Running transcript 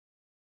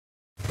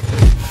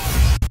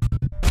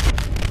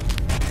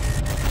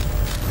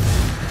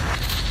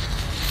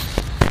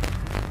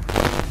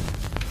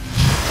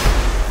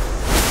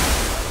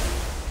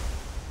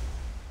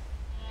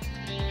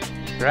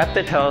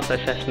Rapid Health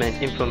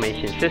Assessment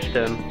Information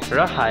System,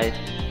 rHAIS,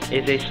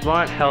 is a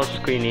smart health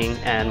screening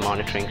and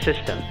monitoring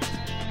system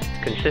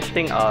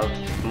consisting of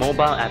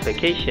mobile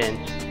application,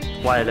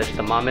 wireless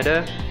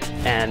thermometer,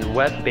 and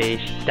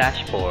web-based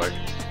dashboard.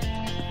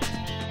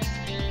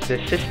 The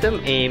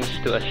system aims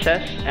to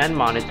assess and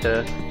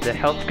monitor the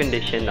health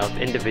condition of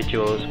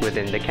individuals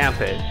within the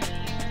campus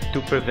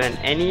to prevent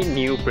any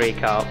new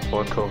breakout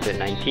for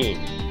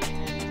COVID-19.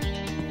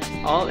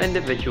 All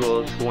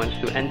individuals who want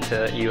to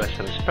enter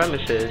USM's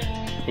premises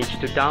needs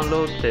to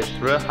download this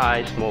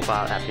rHAIS mobile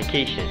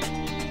application,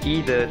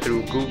 either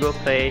through Google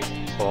Play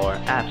or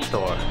App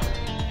Store.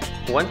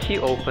 Once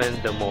you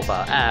open the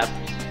mobile app,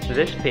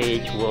 this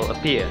page will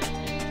appear,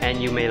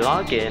 and you may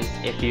log in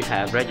if you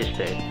have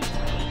registered.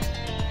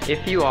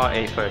 If you are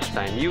a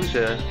first-time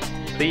user,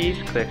 please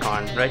click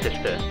on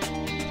Register.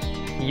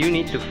 You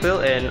need to fill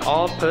in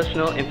all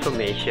personal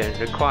information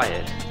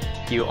required.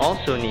 You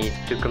also need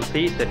to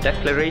complete the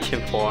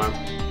declaration form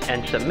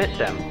and submit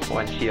them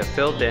once you have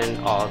filled in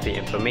all the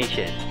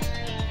information.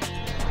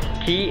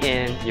 Key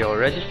in your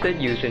registered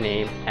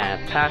username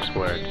and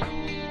password.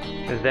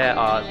 There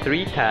are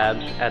 3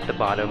 tabs at the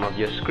bottom of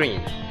your screen,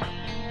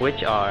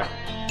 which are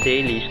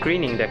Daily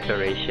Screening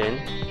Declaration,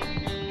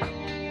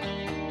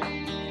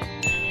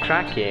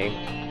 Tracking,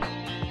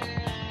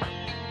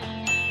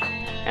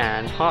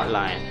 and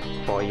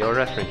Hotline for your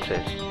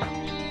references.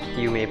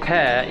 You may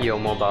pair your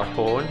mobile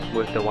phone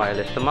with the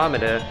wireless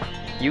thermometer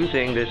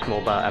using this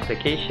mobile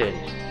application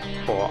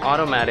for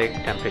automatic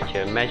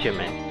temperature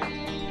measurement.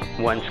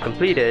 Once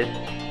completed,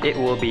 it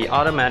will be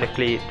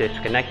automatically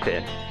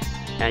disconnected,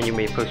 and you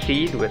may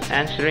proceed with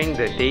answering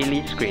the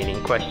daily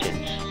screening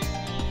questions.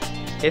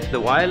 If the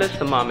wireless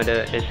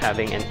thermometer is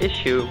having an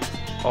issue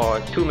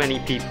or too many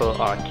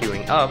people are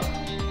queuing up,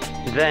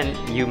 then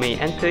you may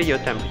enter your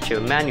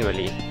temperature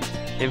manually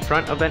in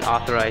front of an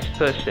authorized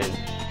person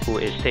who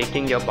is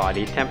taking your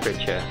body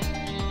temperature.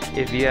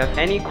 If you have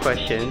any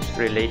questions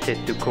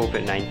related to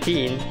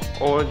COVID-19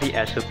 or the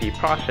SOP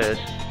process,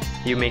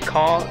 you may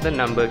call the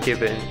number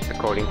given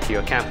according to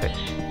your campus.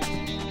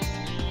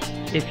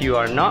 If you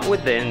are not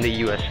within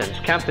the USM's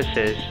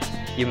campuses,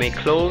 you may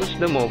close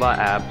the mobile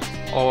app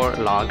or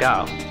log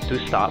out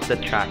to stop the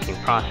tracking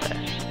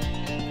process.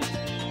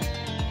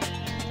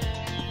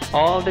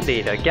 All the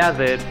data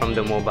gathered from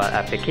the mobile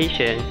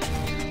application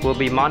will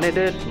be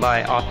monitored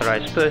by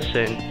authorized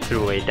person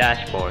through a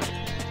dashboard.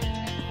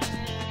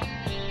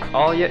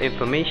 All your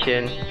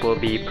information will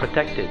be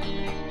protected.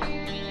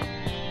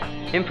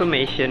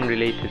 Information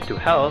related to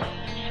health,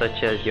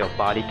 such as your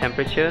body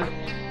temperature,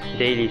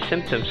 daily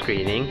symptom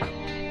screening,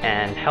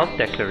 and health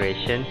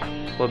declaration,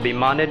 will be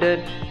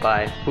monitored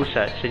by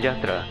Pusat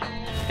Sejahtera.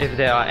 If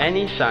there are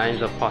any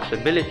signs of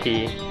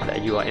possibility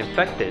that you are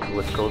infected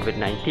with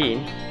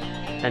COVID-19,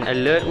 an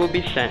alert will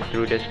be sent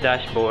through this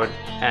dashboard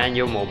and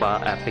your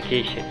mobile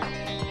application.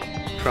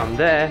 From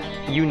there,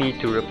 you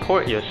need to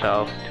report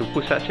yourself to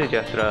Pusat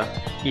Sejahtera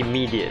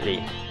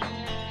immediately.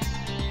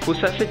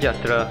 Pusat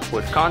Sejahtera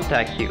would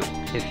contact you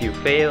if you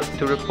fail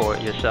to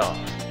report yourself.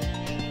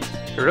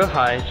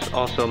 rHAIS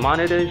also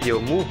monitors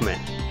your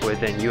movement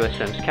within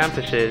USM's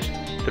campuses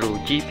through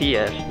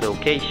GPS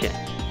location.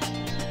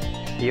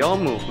 Your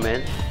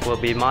movement will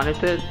be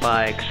monitored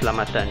by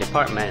Keselamatan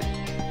Department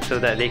so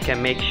that they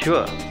can make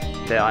sure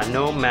there are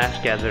no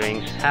mass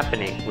gatherings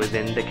happening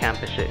within the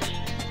campuses.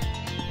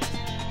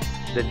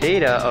 The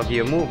data of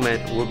your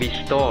movement will be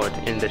stored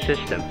in the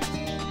system.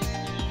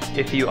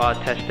 If you are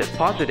tested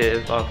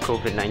positive of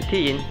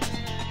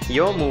COVID-19,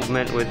 your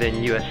movement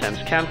within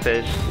USM's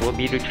campus will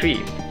be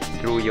retrieved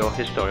through your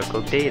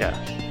historical data.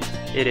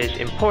 It is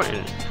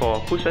important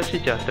for Pusat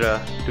Sejahtera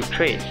to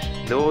trace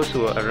those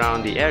who are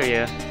around the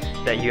area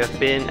that you have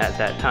been at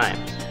that time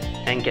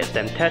and get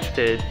them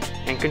tested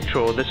and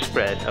control the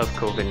spread of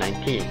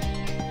COVID-19.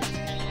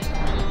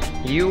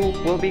 You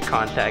will be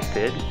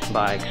contacted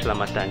by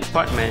Keselamatan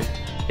Department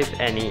if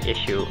any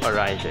issue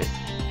arises.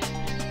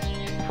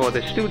 For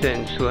the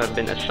students who have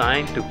been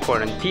assigned to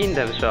quarantine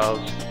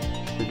themselves,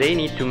 they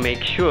need to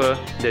make sure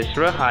this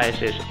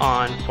rHAIS is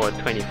on for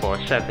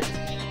 24/7.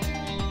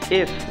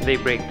 If they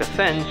break the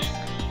fence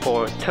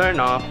or turn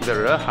off the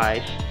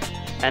rHAIS,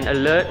 an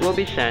alert will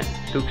be sent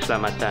to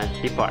Keselamatan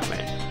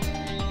Department.